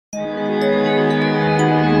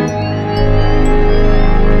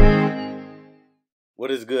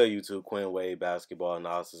What is good, YouTube? Quinn Wade Basketball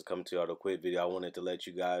Analysis coming to you with a quick video. I wanted to let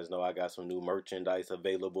you guys know I got some new merchandise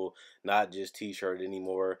available, not just t-shirt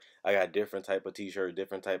anymore. I got different type of t-shirt,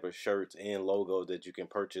 different type of shirts and logos that you can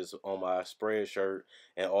purchase on my spread shirt,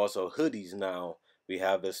 and also hoodies now. We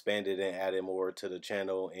have expanded and added more to the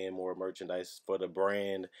channel and more merchandise for the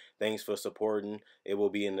brand. Thanks for supporting. It will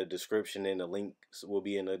be in the description and the links will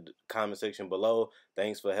be in the comment section below.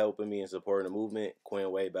 Thanks for helping me and supporting the movement. Quinn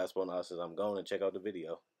Wade Basketball Analysis. I'm going to check out the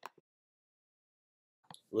video.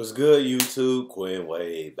 What's good, YouTube? Quinn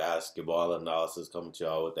Wade Basketball Analysis coming to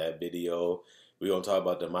y'all with that video. We're going to talk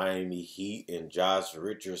about the Miami Heat and Josh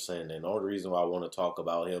Richardson. And the only reason why I want to talk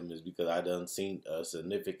about him is because I done seen a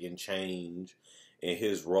significant change in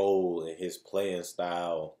his role and his playing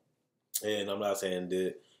style. And I'm not saying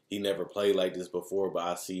that he never played like this before, but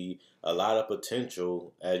I see a lot of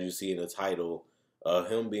potential, as you see in the title,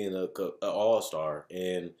 him being an all-star.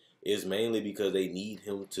 And it's mainly because they need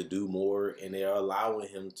him to do more, and they are allowing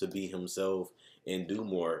him to be himself and do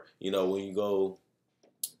more. You know, when you go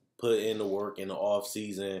put in the work in the off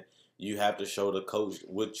season, you have to show the coach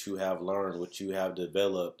what you have learned, what you have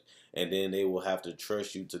developed, and then they will have to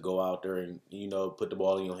trust you to go out there and, you know, put the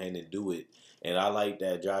ball in your hand and do it. And I like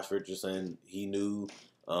that Josh Richardson, he knew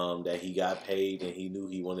that he got paid and he knew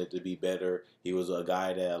he wanted to be better. He was a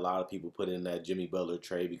guy that a lot of people put in that Jimmy Butler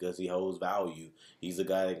trade because he holds value. He's a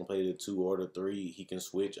guy that can play the 2 or the 3. He can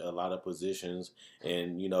switch a lot of positions,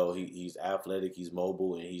 and, you know, he's athletic, he's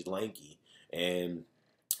mobile, and he's lanky. And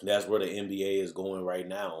that's where the NBA is going right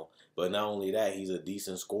now. But not only that, he's a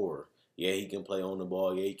decent scorer. Yeah, he can play on the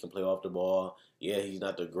ball. Yeah, he can play off the ball. Yeah, he's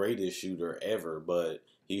not the greatest shooter ever, but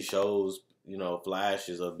he shows, you know,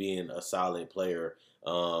 flashes of being a solid player.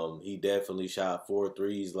 He definitely shot 4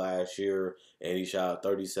 threes last year, and he shot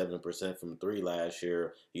 37% from 3 last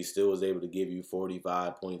year. He still was able to give you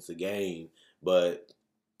 45 points a game. But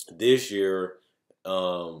this year,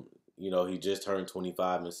 you know, he just turned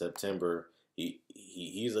 25 in September.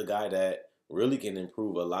 He's a guy that really can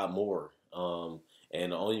improve a lot more.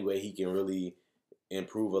 And the only way he can really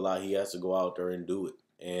improve a lot, he has to go out there and do it.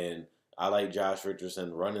 And I like Josh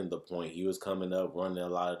Richardson running the point. He was coming up, running a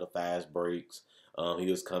lot of the fast breaks. He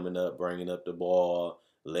was coming up, bringing up the ball,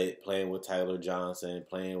 playing with Tyler Johnson,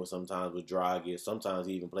 playing with sometimes with Dragic. Sometimes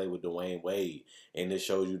he even played with Dwayne Wade. And this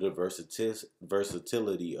shows you the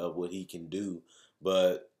versatility of what he can do.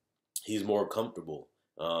 But he's more comfortable.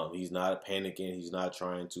 He's not panicking. He's not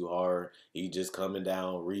trying too hard. He's just coming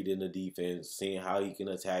down, reading the defense, seeing how he can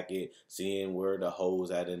attack it, seeing where the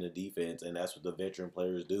holes at in the defense. And that's what the veteran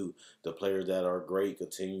players do. The players that are great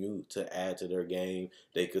continue to add to their game.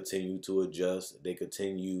 They continue to adjust. They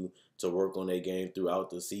continue to work on their game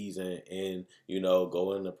throughout the season and, you know,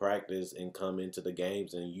 go into practice and come into the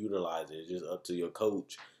games and utilize it. It's just up to your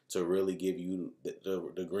coach to really give you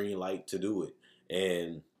the green light to do it.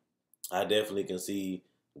 And I definitely can see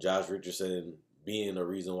Josh Richardson being the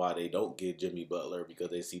reason why they don't get Jimmy Butler, because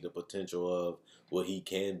they see the potential of what he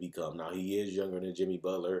can become. Now, he is younger than Jimmy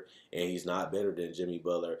Butler, and he's not better than Jimmy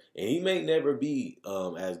Butler. And he may never be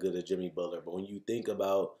as good as Jimmy Butler. But when you think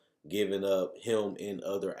about giving up him and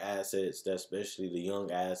other assets, especially the young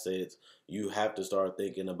assets, you have to start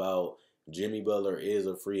thinking about Jimmy Butler is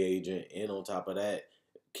a free agent. And on top of that,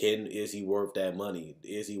 is he worth that money?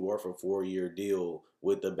 Is he worth a 4-year deal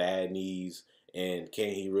with the bad knees? And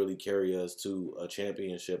can he really carry us to a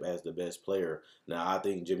championship as the best player? Now, I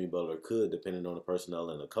think Jimmy Butler could, depending on the personnel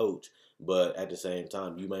and the coach. But at the same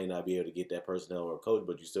time, you may not be able to get that personnel or coach,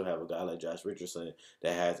 but you still have a guy like Josh Richardson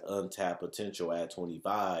that has untapped potential at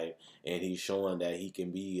 25, and he's showing that he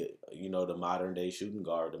can be, you know, the modern-day shooting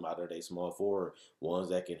guard, the modern-day small forward, ones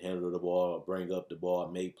that can handle the ball, bring up the ball,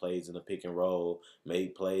 make plays in the pick and roll,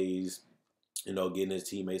 make plays, you know, getting his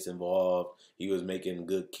teammates involved. He was making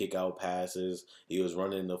good kick-out passes. He was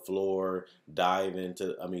running the floor, dumping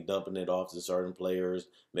it off to certain players,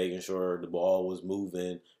 making sure the ball was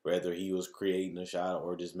moving, whether he was creating a shot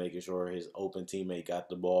or just making sure his open teammate got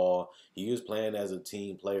the ball. He was playing as a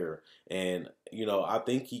team player. And, you know, I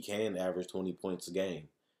think he can average 20 points a game.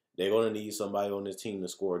 They're going to need somebody on this team to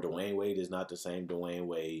score. Dwayne Wade is not the same Dwayne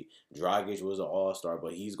Wade. Dragic was an all-star,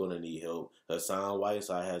 but he's going to need help. Hassan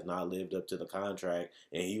Whiteside has not lived up to the contract,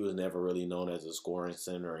 and he was never really known as a scoring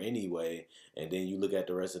center anyway. And then you look at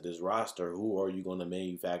the rest of this roster, who are you going to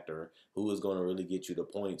manufacture? Who is going to really get you the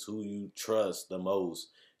points? Who you trust the most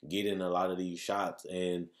getting a lot of these shots?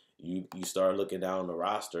 And you start looking down the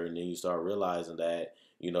roster, and then you start realizing that,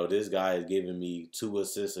 you know, this guy is giving me 2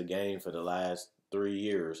 assists a game for the last 3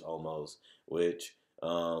 years almost, which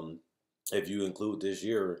if you include this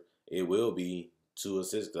year, it will be 2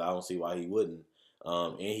 assists, because I don't see why he wouldn't.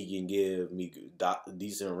 And he can give me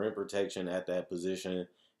decent rim protection at that position.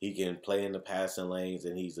 He can play in the passing lanes,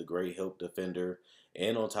 and he's a great help defender.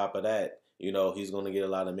 And on top of that, he's going to get a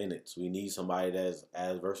lot of minutes. We need somebody that's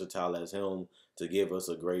as versatile as him to give us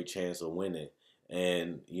a great chance of winning.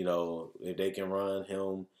 And, if they can run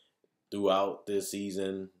him throughout this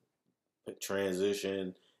season,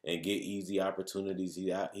 transition, and get easy opportunities,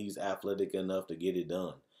 he's athletic enough to get it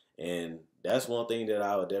done. And that's one thing that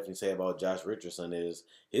I would definitely say about Josh Richardson is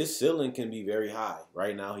his ceiling can be very high.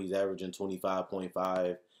 Right now, he's averaging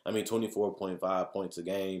 24.5 points a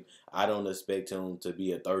game. I don't expect him to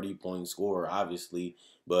be a 30-point scorer, obviously.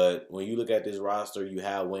 But when you look at this roster, you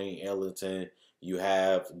have Wayne Ellington, you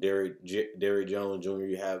have Derrick Jones Jr.,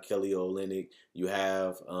 you have Kelly Olynyk, you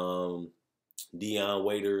have Dion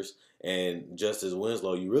Waiters, and Justice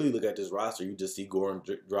Winslow. You really look at this roster, you just see Goran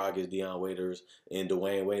Dragic, Dion Waiters, and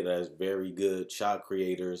Dwayne Wade as very good shot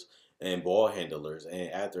creators and ball handlers. And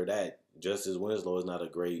after that, Justice Winslow is not a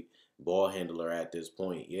great ball handler at this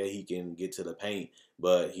point. Yeah, he can get to the paint,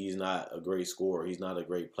 but he's not a great scorer. He's not a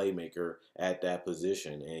great playmaker at that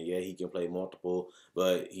position. And yeah, he can play multiple,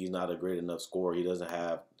 but he's not a great enough scorer. He doesn't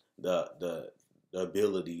have the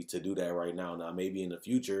ability to do that right now. Now, maybe in the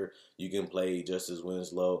future, you can play Justice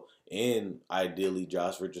Winslow and ideally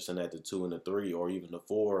Josh Richardson at the 2 and the 3, or even the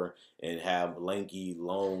 4, and have lanky,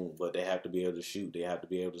 long, but they have to be able to shoot. They have to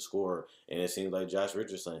be able to score. And it seems like Josh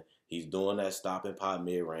Richardson, he's doing that stop and pop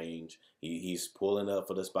mid range. He's pulling up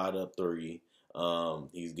for the spot up 3.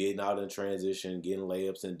 He's getting out in transition, getting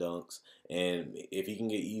layups and dunks. And if he can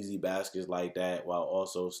get easy baskets like that while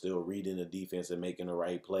also still reading the defense and making the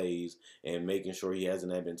right plays and making sure he has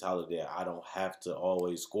that mentality that I don't have to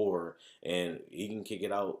always score, and he can kick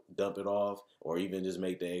it out, dump it off, or even just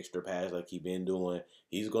make the extra pass like he's been doing,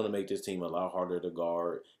 he's going to make this team a lot harder to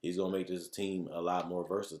guard. He's going to make this team a lot more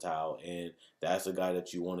versatile. And that's a guy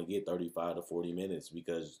that you want to get 35 to 40 minutes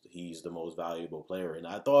because he's the most valuable player. And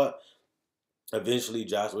I thought eventually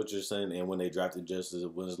Josh Richardson, and when they drafted Justice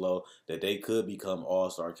Winslow, that they could become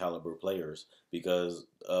all-star caliber players because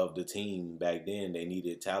of the team back then. They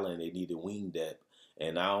needed talent, they needed wing depth,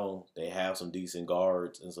 and now they have some decent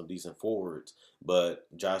guards and some decent forwards, but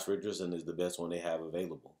Josh Richardson is the best one they have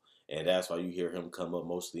available. And that's why you hear him come up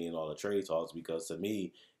mostly in all the trade talks, because to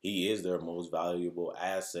me, he is their most valuable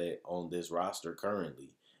asset on this roster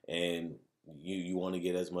currently. And you want to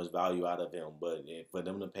get as much value out of him. But for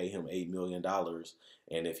them to pay him $8 million,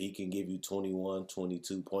 and if he can give you 21,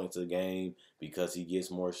 22 points a game because he gets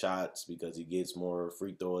more shots, because he gets more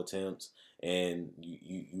free throw attempts, and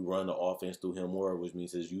you run the offense through him more, which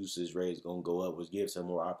means his usage rate is going to go up, which gives him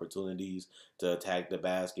more opportunities to attack the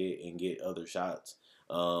basket and get other shots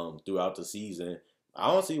throughout the season.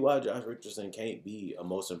 I don't see why Josh Richardson can't be a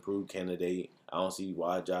most improved candidate. I don't see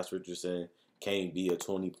why Josh Richardson can't be a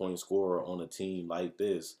 20-point scorer on a team like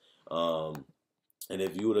this. And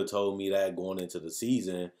if you would have told me that going into the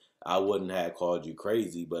season, I wouldn't have called you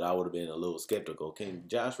crazy, but I would have been a little skeptical. Can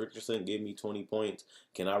Josh Richardson give me 20 points?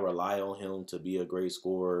 Can I rely on him to be a great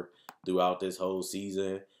scorer throughout this whole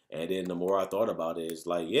season? And then the more I thought about it, it's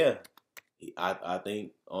like, yeah, I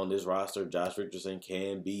think on this roster, Josh Richardson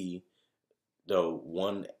can be the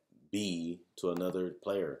 1B to another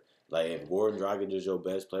player. Like, if Goran Dragic is your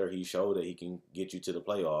best player, he showed that he can get you to the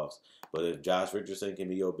playoffs. But if Josh Richardson can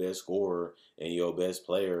be your best scorer and your best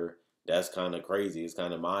player, that's kind of crazy. It's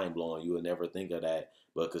kind of mind-blowing. You would never think of that.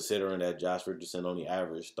 But considering that Josh Richardson only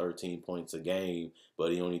averaged 13 points a game,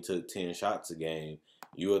 but he only took 10 shots a game,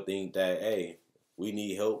 you would think that, hey, we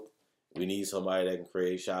need help. We need somebody that can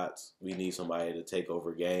create shots. We need somebody to take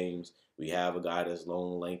over games. We have a guy that's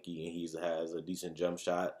long, lanky, and he has a decent jump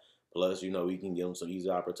shot. Plus, we can give him some easy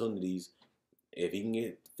opportunities. If he can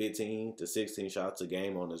get 15 to 16 shots a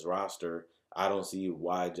game on his roster, I don't see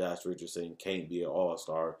why Josh Richardson can't be an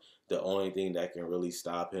all-star. The only thing that can really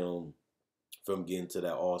stop him from getting to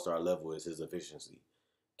that all-star level is his efficiency.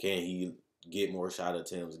 Can he get more shot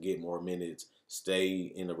attempts, get more minutes,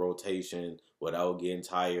 stay in the rotation without getting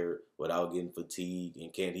tired, without getting fatigued,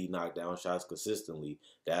 and can he knock down shots consistently?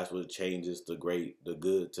 That's what changes the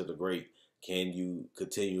good to the great. Can you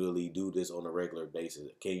continually do this on a regular basis?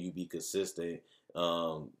 Can you be consistent,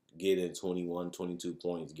 getting 21, 22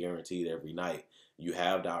 points guaranteed every night? You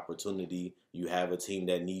have the opportunity. You have a team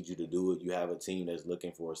that needs you to do it. You have a team that's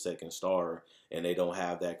looking for a second star, and they don't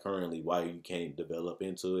have that currently. Why you can't develop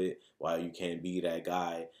into it? Why you can't be that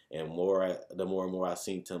guy? And the more and more I've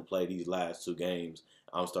seen Tim play these last 2 games,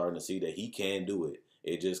 I'm starting to see that he can do it.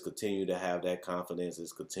 It just continue to have that confidence.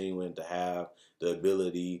 It's continuing to have the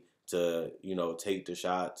ability to, take the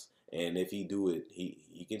shots And if he do it,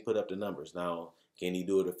 he can put up the numbers. Now, can he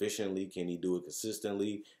do it efficiently? Can he do it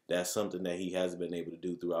consistently? That's something that he hasn't been able to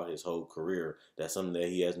do throughout his whole career. That's something that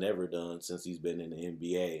he has never done since he's been in the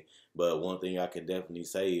NBA. But one thing I can definitely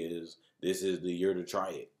say is this is the year to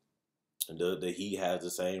try it. The Heat has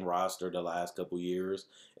the same roster the last couple years,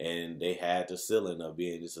 and they had the ceiling of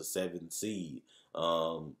being just a 7th seed.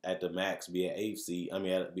 At the max, be an 8th seed. I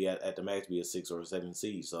mean, at the max, be a 6 or 7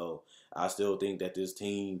 seed. So I still think that this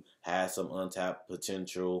team has some untapped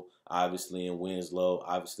potential. Obviously in Winslow,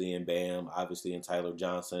 obviously in Bam, obviously in Tyler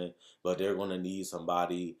Johnson, but they're going to need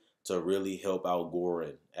somebody to really help out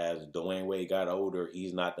Goran. As Dwayne Wade got older,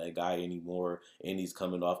 he's not that guy anymore, and he's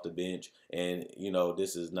coming off the bench. And,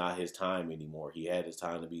 this is not his time anymore. He had his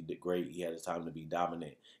time to be great. He had his time to be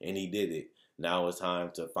dominant, and he did it. Now it's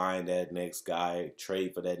time to find that next guy,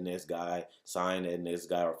 trade for that next guy, sign that next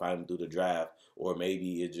guy, or find him through the draft. Or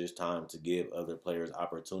maybe it's just time to give other players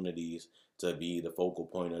opportunities to be the focal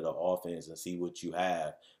point of the offense and see what you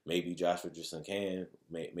have. Maybe Josh Richardson can,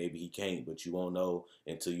 maybe he can't, but you won't know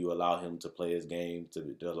until you allow him to play his game,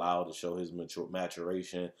 to allow to show his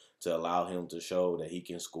maturation, to allow him to show that he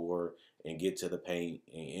can score and get to the paint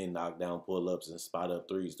and knock down pull-ups and spot up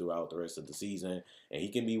threes throughout the rest of the season. And he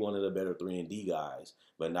can be one of the better 3-and-D guys.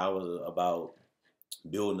 But now it's about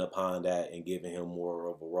building upon that and giving him more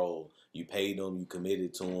of a role. You paid him, you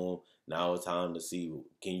committed to him. Now it's time to see,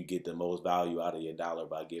 can you get the most value out of your dollar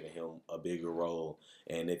by giving him a bigger role.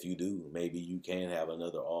 And if you do, maybe you can have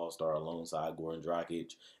another all-star alongside Goran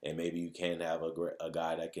Dragic, and maybe you can have a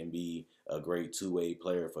guy that can be a great two-way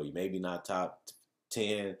player for you. Maybe not top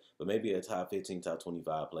 10, but maybe a top 15, top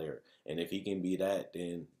 25 player. And if he can be that,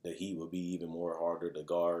 then the Heat will be even more harder to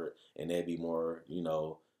guard, and they'd be more,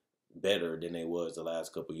 better than they was the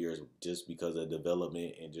last couple of years, just because of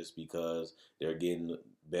development and just because they're getting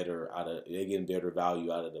better value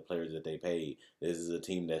out of the players that they paid. This is a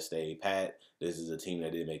team that stayed pat. This is a team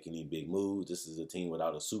that didn't make any big moves. This is a team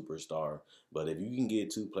without a superstar. But if you can get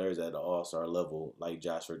two players at the all-star level like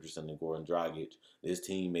Josh Richardson and Goran Dragic, this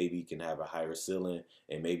team maybe can have a higher ceiling,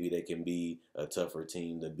 and maybe they can be a tougher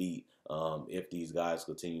team to beat if these guys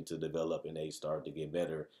continue to develop and they start to get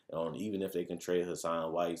better. Even if they can trade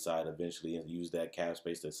Hassan Whiteside eventually and use that cap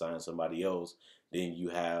space to sign somebody else, then you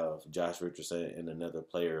have Josh Richardson and another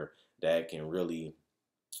player that can really,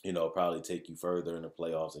 probably take you further in the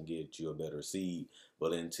playoffs and get you a better seed.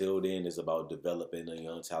 But until then, it's about developing the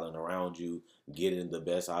young talent around you, getting the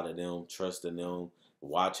best out of them, trusting them,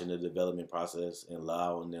 watching the development process, and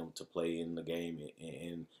allowing them to play in the game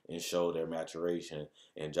and show their maturation.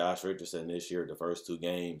 And Josh Richardson this year, the first 2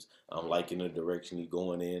 games, I'm liking the direction he's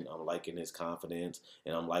going in. I'm liking his confidence,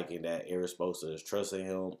 and I'm liking that Eric Spoelstra is trusting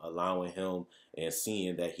him, allowing him, and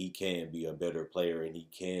seeing that he can be a better player and he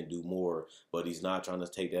can do more. But he's not trying to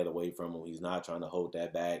take that away from him. He's not trying to hold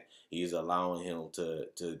that back. He's allowing him to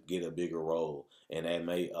get a bigger role, and that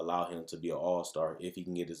may allow him to be an all-star if he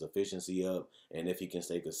can get his efficiency up, and if he can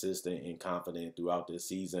stay consistent and confident throughout this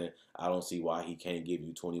season. I don't see why he can't give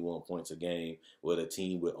you 21 points a game with a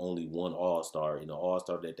team with only one all-star. And the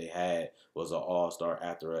all-star that they had was an all-star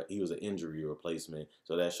after he was an injury replacement.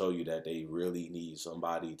 So that shows you that they really need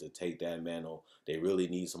somebody to take that mantle. They really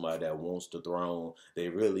need somebody that wants the throne. They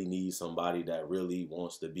really need somebody that really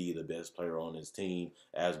wants to be the best player on his team.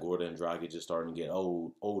 As Goran Dragic is starting to get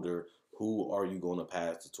older, who are you going to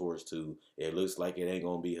pass the torch to? It looks like it ain't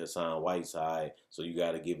going to be Hassan Whiteside, so you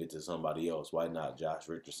got to give it to somebody else. Why not Josh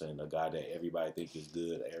Richardson, a guy that everybody think is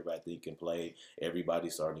good, everybody think can play,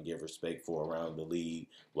 everybody's starting to give respect for around the league.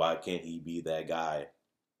 Why can't he be that guy?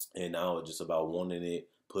 And now it's just about wanting it,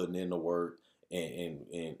 putting in the work,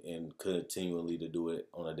 and continually to do it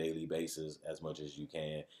on a daily basis as much as you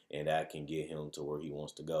can, and that can get him to where he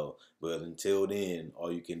wants to go. But until then,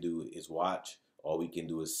 all you can do is watch. All we can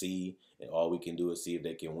do is see, and all we can do is see if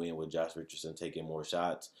they can win with Josh Richardson taking more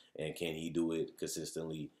shots, and can he do it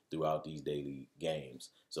consistently throughout these daily games.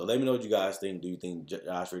 So let me know what you guys think. Do you think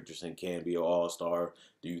Josh Richardson can be an all-star?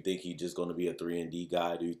 Do you think he's just going to be a 3-and-D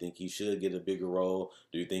guy? Do you think he should get a bigger role?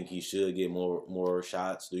 Do you think he should get more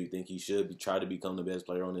shots? Do you think he should try to become the best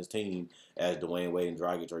player on his team as Dwayne Wade and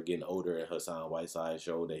Dragic are getting older and Hassan Whiteside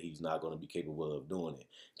showed that he's not going to be capable of doing it?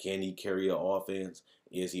 Can he carry an offense?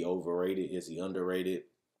 Is he overrated? Is he underrated?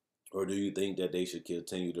 Or do you think that they should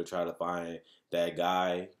continue to try to find that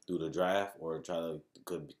guy through the draft, or try to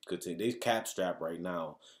continue? They're cap strapped right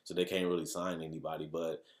now, so they can't really sign anybody.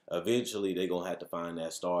 But eventually they're going to have to find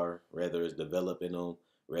that star, whether it's developing them,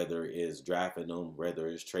 whether it's drafting them, whether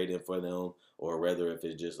it's trading for them, or whether if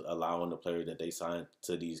it's just allowing the players that they signed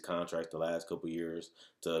to these contracts the last couple of years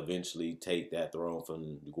to eventually take that throne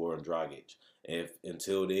from Goran Dragic. If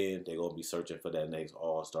until then they're gonna be searching for that next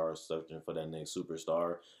all-star, searching for that next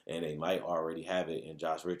superstar, and they might already have it in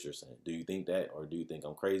Josh Richardson. Do you think that, or do you think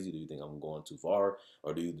I'm crazy? Do you think I'm going too far,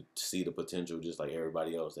 or do you see the potential, just like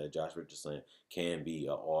everybody else, that Josh Richardson can be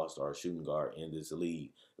an all-star shooting guard in this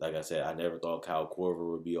league? Like I said, I never thought Kyle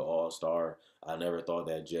Korver would be an all-star. I never thought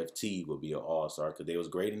that Jeff Teague would be an all-star because they was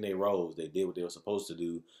great in their roles. They did what they were supposed to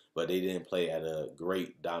do, but they didn't play at a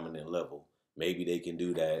great dominant level. Maybe they can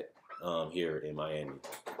do that here in Miami.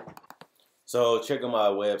 So check out my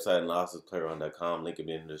website, analysisplayground.com. Link in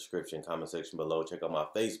the description, comment section below. Check out my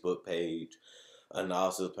Facebook page,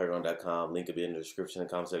 analysisplayground.com. Link in the description and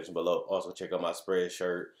comment section below. Also check out my spread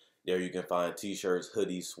shirt. There you can find t-shirts,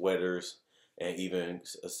 hoodies, sweaters, and even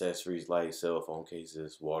accessories like cell phone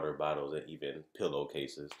cases, water bottles, and even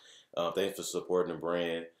pillowcases. Thanks for supporting the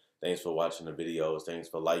brand. Thanks for watching the videos. Thanks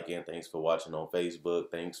for liking. Thanks for watching on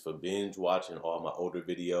Facebook. Thanks for binge watching all my older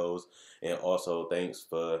videos. And also thanks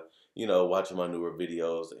for, watching my newer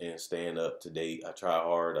videos and staying up to date. I try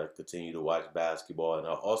hard. I continue to watch basketball, and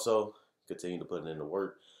I also continue to put in the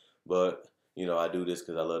work. But, I do this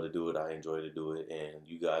because I love to do it. I enjoy to do it. And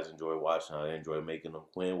you guys enjoy watching. I enjoy making them.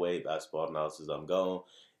 Quinn Wade, basketball analysis. I'm gone.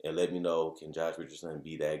 And let me know, can Josh Richardson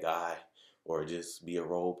be that guy? Or just be a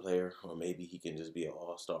role player, or maybe he can just be an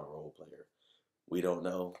all-star role player. We don't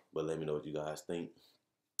know, but let me know what you guys think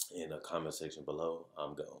in the comment section below.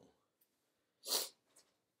 I'm gone.